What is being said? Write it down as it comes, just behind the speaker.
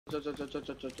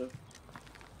चल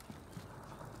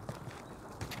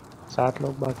 7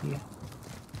 लोग बाकी है।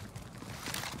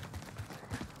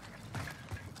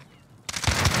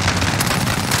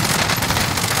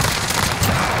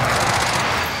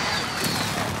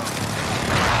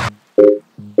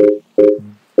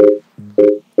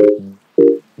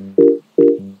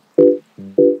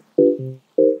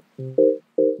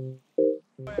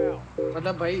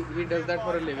 मतलब भाई he does that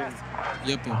for a living.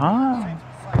 Yup हाँ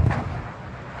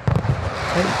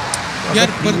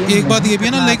यार पर एक बात ये भी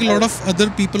है ना like lot of other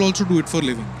people also do it for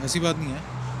living, ऐसी बात नहीं है,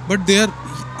 but they are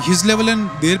his level and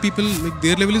there people like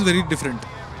their level is very different.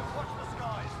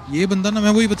 ये बंदा ना, मैं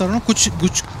वही बता रहा हूँ,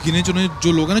 कुछ गिने चुने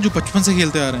जो लोग हैं ना जो बचपन से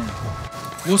खेलते आ रहे हैं,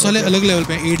 वो साले अलग लेवल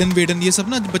पे हैं। एडन वेडन ये सब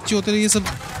ना बच्चे होते हैं, ये सब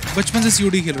बचपन से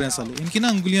सीओडी खेल रहे हैं साले, इनकी ना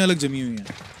अंगुलियां अलग जमी हुई हैं।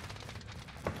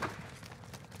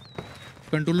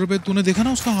 कंट्रोलर पे तूने देखा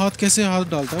ना उसका हाथ कैसे हाथ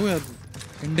डालता है वो यार,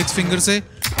 इंडेक्स फिंगर से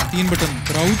 3 बटन,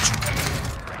 क्राउच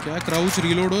क्या, क्राउच,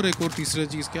 रीलोड और एक और तीसरा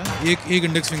चीज क्या, एक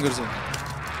इंडेक्स फिंगर से।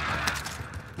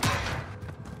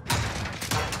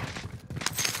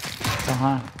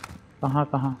 कहाँ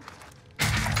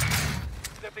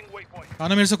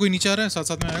आना मेरे से, कोई नीचे आ रहा है, साथ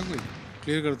साथ में आया कोई,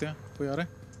 क्लियर करते हैं। कोई आ रहा है?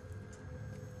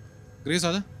 ग्रेस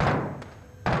आजा।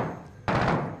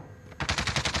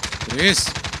 ग्रेस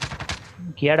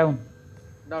किया डाउन।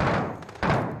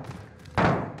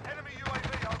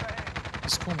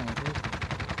 इसको मारो।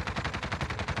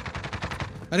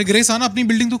 अरे ग्रेस आना, अपनी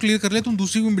बिल्डिंग तो क्लियर कर ले, तुम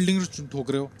दूसरी कोई बिल्डिंग ठोक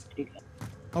रहे हो।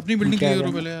 अपनी बिल्डिंग क्लियर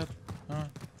करो पहले यार।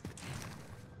 हाँ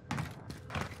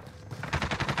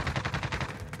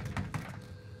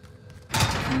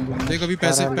देख अभी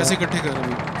पैसे इकट्ठे कर,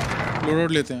 अभी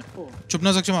लोड लेते हैं।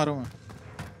 चुपना सक्षम आ रहा हूँ मैं।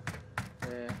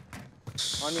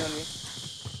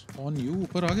 ऑन यू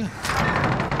ऊपर आ गया,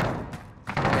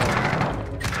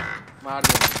 मार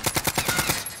दे।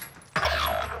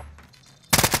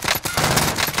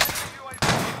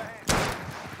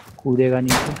 कूदेगा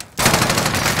नीचे,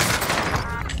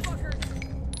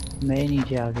 मैं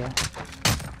नीचे आ गया।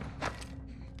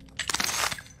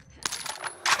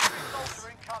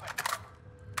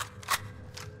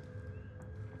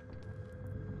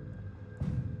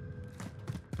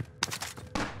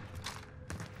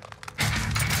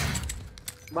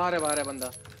 बाहर है बंदा,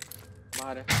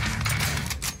 बाहर है।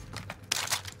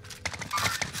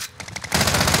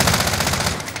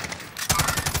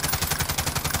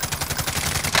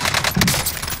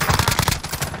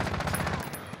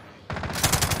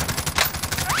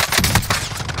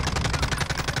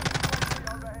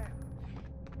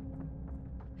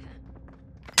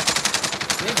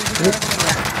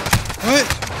 ओए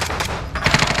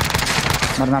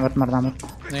मरना मत।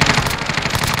 नहीं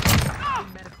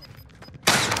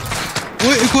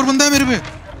ओए एक और बंदा है मेरे पे।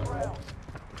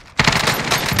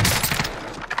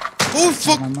 Oh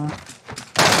fuck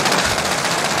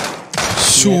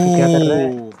show,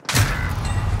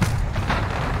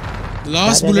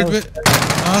 last bullet पे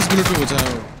बचा है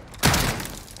वो।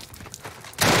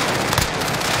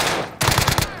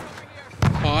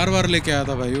 बार लेके आया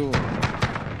था भाई वो।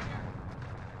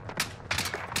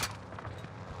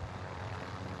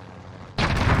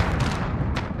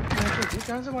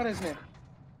 कहाँ से मारा इसने?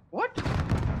 What?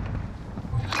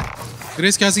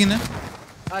 ग्रेस क्या सीन है?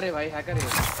 अरे भाई हैकर है।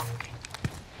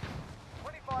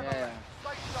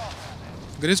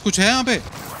 ग्रेस कुछ है यहाँ पे?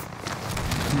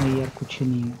 नहीं यार कुछ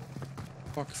नहीं है।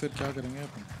 फक फिर क्या करेंगे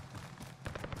अपन?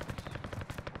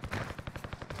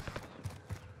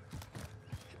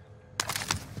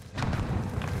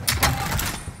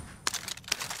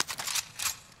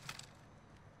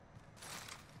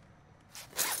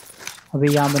 अभी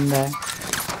यहाँ बंदा है,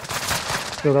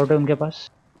 लोड है उनके पास।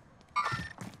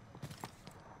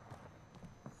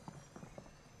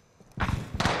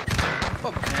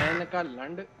 मैंने का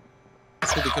लंड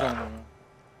उसको दिख रहा है मैं,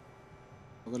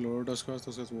 अगर लोड है उसके पास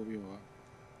तो वो भी होगा।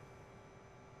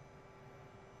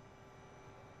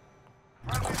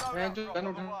 मैं जो गन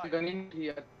उठा गन ही थी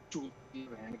यार, चूती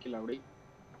बहन की लाउड़ी।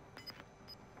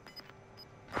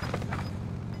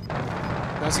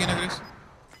 क्या सीन है ग्रेस?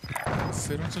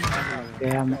 फिर उनसे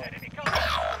गया मैं,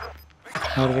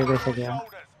 और वे कैसे गया?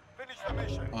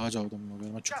 आ जाओ तुम लोग,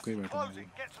 मैं चुप के ही बैठा हूँ।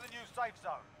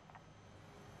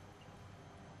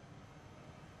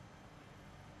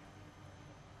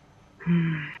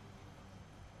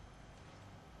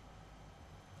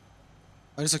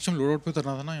 अरे सक्षम लोड आउट पे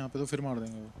उतरना था ना यहाँ पे, तो फिर मार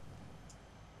देंगे वो।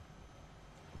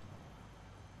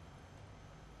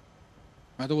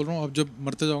 मैं तो बोल रहा हूँ अब जब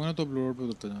मरते जाओगे ना तो अब लोड आउट पे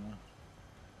उतरते जाना।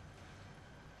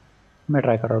 मैं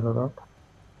ट्राई कर रहा हूँ लोड आउट।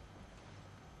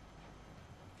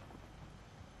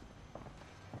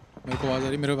 मेरे को आवाज आ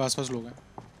रही, मेरे आस-पास लोग हैं।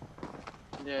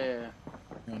 ये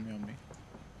नहीं।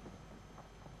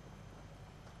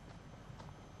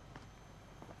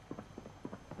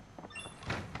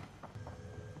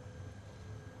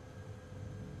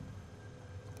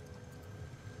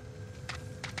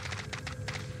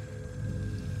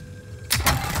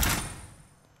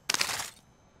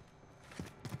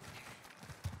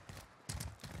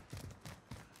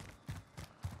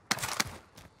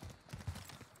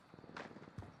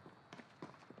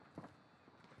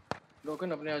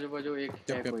 टोकन अपने आजू बाजू एक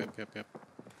है यप कोई। Yup yup yup.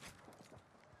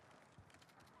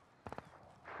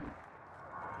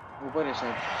 ऊपर है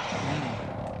शायद।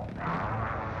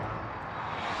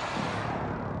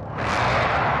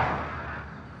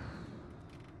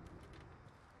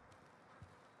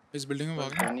 इस बिल्डिंग में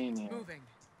भागना। गन ही नहीं है।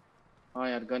 हाँ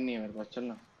यार गन नहीं है मेरे पास,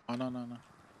 चलना। आना ना ना।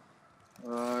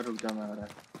 रुक जा मैं आ रहा है।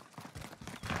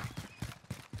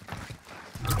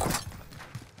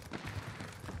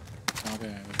 कहाँ पे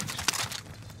आएगा?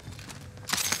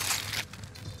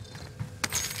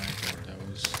 My God, that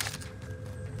was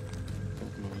so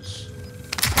close.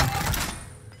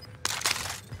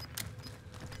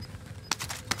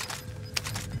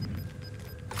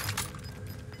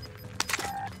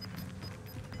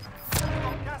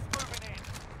 Gas moving in.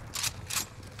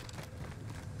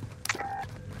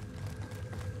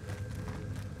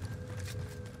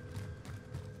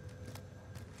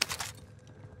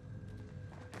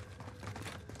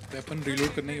 Weapon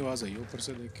reload करने की आवाज आई ऊपर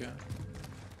से, देख क्या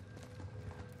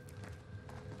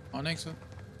आना एक सर।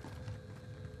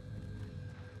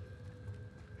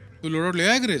 तू लोड आउट ले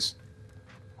आया ग्रेस?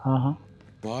 हाँ हाँ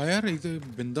वाह यार इधर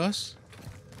बिंदास।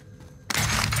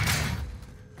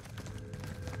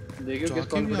 देखियो किस जाके भी आ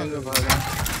कॉन्फिडेंस में गए।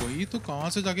 भागा। वही तो, कहाँ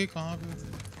से जाके कहाँ पे।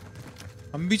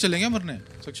 हम भी चलेंगे मरने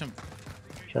सक्षम।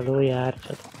 चलो यार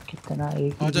चलो, कितना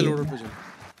एक हाँ ही चल game लोड है। पे चल।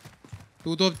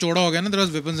 तू तो अब चौड़ा हो गया ना, तेरे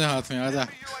पास वेपन्स हैं हाथ में, आजा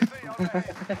UAV on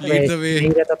air. Lead the way.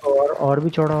 नहीं रहता तो और भी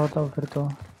चौड़ा होता फिर तो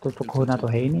खोना तो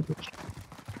है ही नहीं कुछ।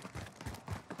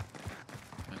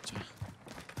 अच्छा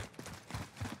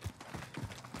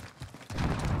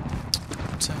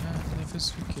time if it's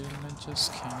weekend I just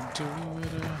can't do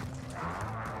it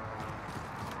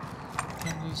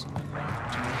and there's no life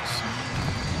to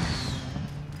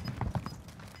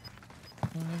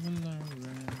whenever life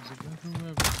rains I go through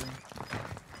everything।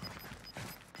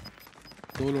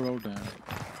 दो लोड आउट है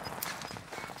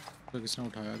तो किसने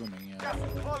उठाया तो नहीं है। Gas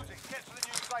is closing. Get to the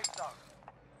new safe zone.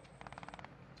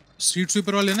 Street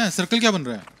sweeper वाले ना, सर्कल क्या बन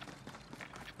रहा है?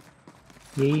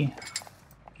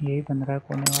 यही बन रहा है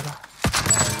कोने वाला।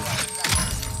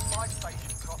 Five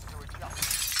station cost to adjust.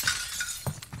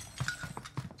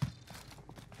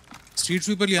 Street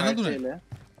sweeper लिया ना तूने? सेल है।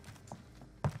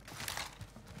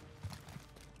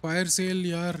 फायर सेल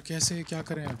यार, कैसे क्या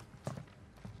करें अब?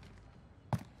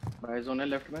 वारज़ोन है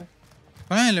लेफ्ट में।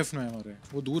 कहाँ है लेफ्ट में हमारे?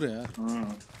 वो दूर है यार।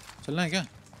 चलना है क्या?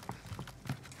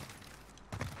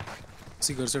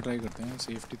 इसी घर से ट्राई करते हैं,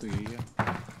 सेफ्टी तो यही है।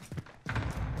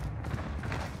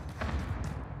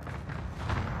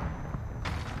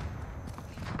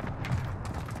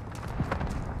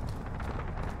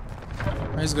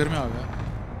 मैं इस घर में आ गया।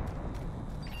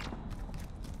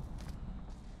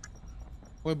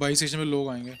 कोई बाई सेक्शन में लोग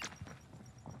आएंगे,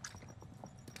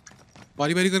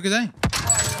 बारी बारी करके जाएं।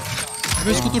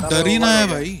 अबे इसको तो डर ही ना है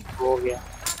भाई, हो गया।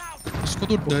 इसको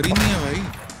तो डर ही नहीं है भाई।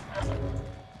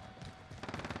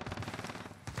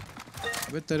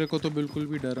 अबे तेरे को तो बिल्कुल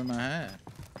भी डर ना है।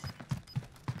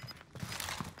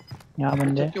 यहाँ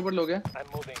बंदे छत के ऊपर लोग हैं। I'm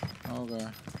moving.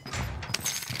 होगा।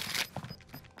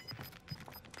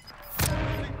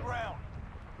 Losing ground.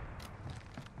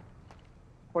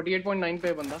 48.9 पे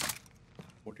है बंदा।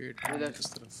 48 किस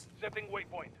तरफ? Zipping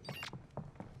waypoint.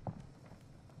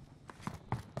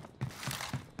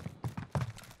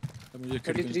 तो मुझे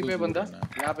 33 पे बंदा।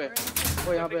 यहाँ पे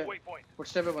वो यहाँ पे Zipping waypoint.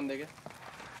 फुटस्टेप पे बंदे के।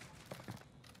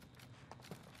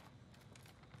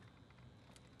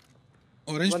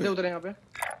 ऑरेंज बंदे पे। उतरे यहाँ पे।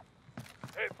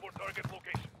 Head for target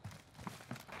location.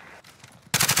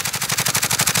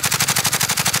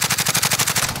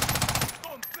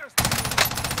 Don't test.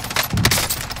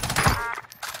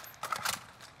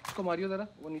 उसको मारियो जरा,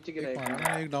 वो नीचे गिरा एक है। मारा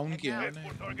ना, एक डाउन किया है Head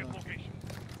for target मैंने। location.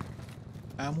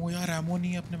 एमो यार, एमो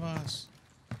नहीं है अपने पास।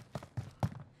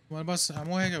 तुम्हारे पास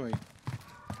एमो है क्या भाई?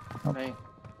 नहीं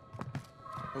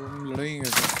अब हम लड़ेंगे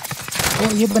कैसे? ओ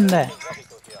ये बंदा है,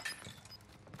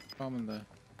 कहाँ बंदा है?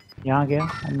 यहाँ गया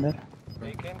अंदर।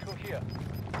 They came through here.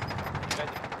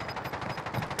 Ready.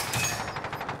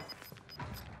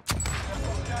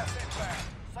 Gas inbound.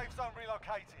 Safe zone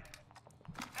relocated.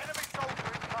 Enemy soldier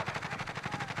incoming.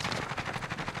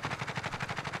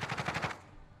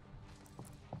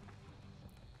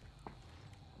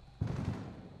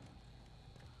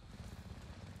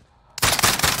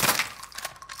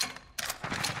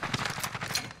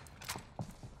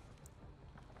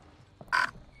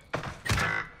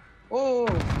 ओ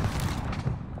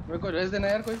मेरे को रेस देना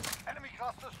यार कोई। Enemy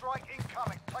cluster strike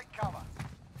incoming. Take cover.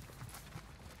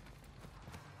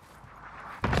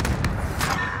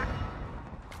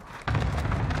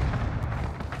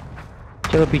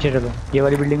 चलो पीछे चलो, ये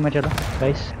वाली बिल्डिंग में चलो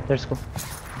गाइस, लेट्स गो।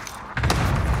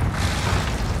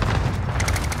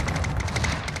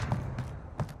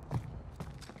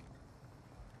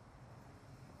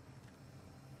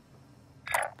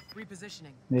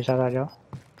 Repositioning. मेरे साथ आ जाओ,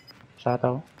 साथ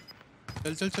आओ।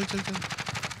 चल चल चल चल चल।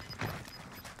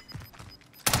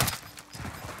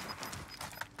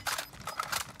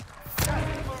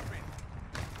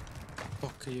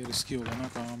 ओके ये रिस्की होगा ना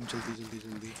काम, जल्दी जल्दी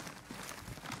जल्दी।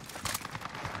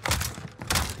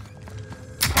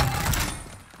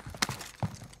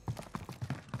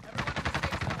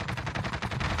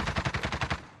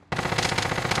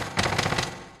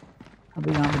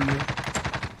 अभी यहाँ बंदे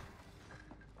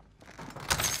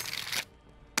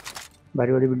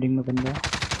बड़ी बड़ी बिल्डिंग में बंदा है।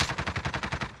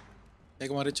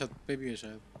 एक हमारे छत पे भी है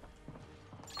शायद।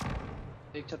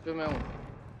 एक छत पे मैं हूँ,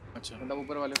 अच्छा मतलब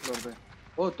ऊपर वाले फ्लोर पे।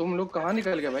 ओ तुम लोग कहाँ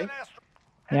निकल गए भाई?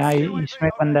 यहाँ इसमें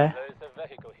एक बंदा है। There's a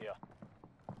vehicle here.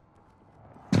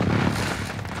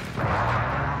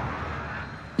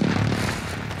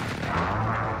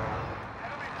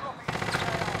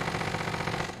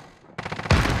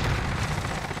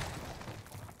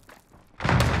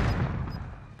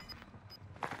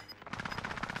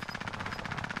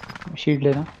 Shield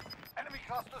लेना, Enemy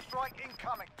cluster strike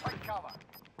incoming. Take cover.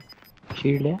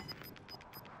 Shield है।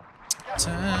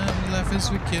 Time life is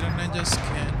wicked and I just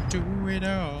can't do it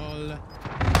all.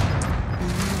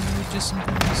 Ooh, just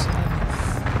sometimes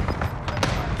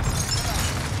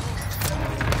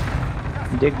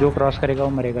देख जो क्रॉस करेगा वो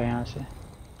मरेगा यहाँ से।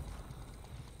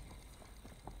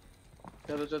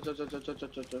 चलो चलो चलो चलो चलो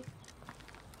चलो चलो।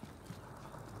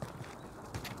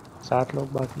 7 लोग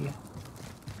बाकी है।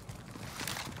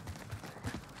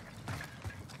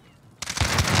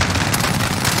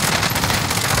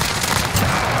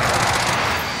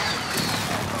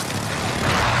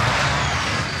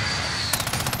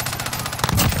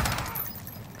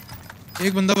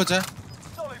 एक बंदा बचा है।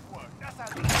 Solid work. That's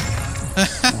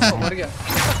how मर गया।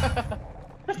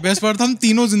 बेस्ट पार्ट था हम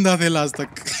तीनों जिंदा थे लास्ट तक।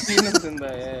 तीनों जिंदा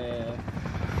है।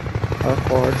 और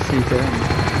कॉर्ड सीट है।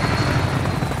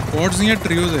 कॉर्ड्स नहीं है,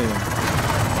 ट्रियोज है।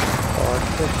 कॉर्ड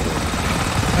तो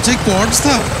अच्छा एक कॉर्ड्स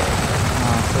था।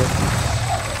 हाँ तो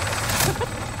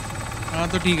हाँ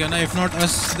तो ठीक है ना, if not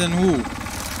us then who?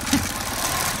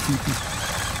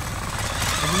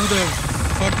 Who the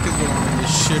fuck is going on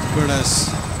this shit but us?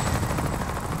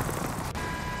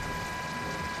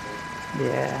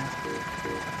 yeah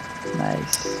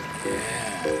nice।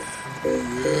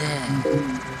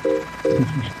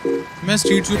 मैं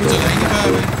स्ट्रीट्स के ऊपर चला ही नहीं पाया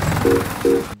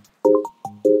भाई।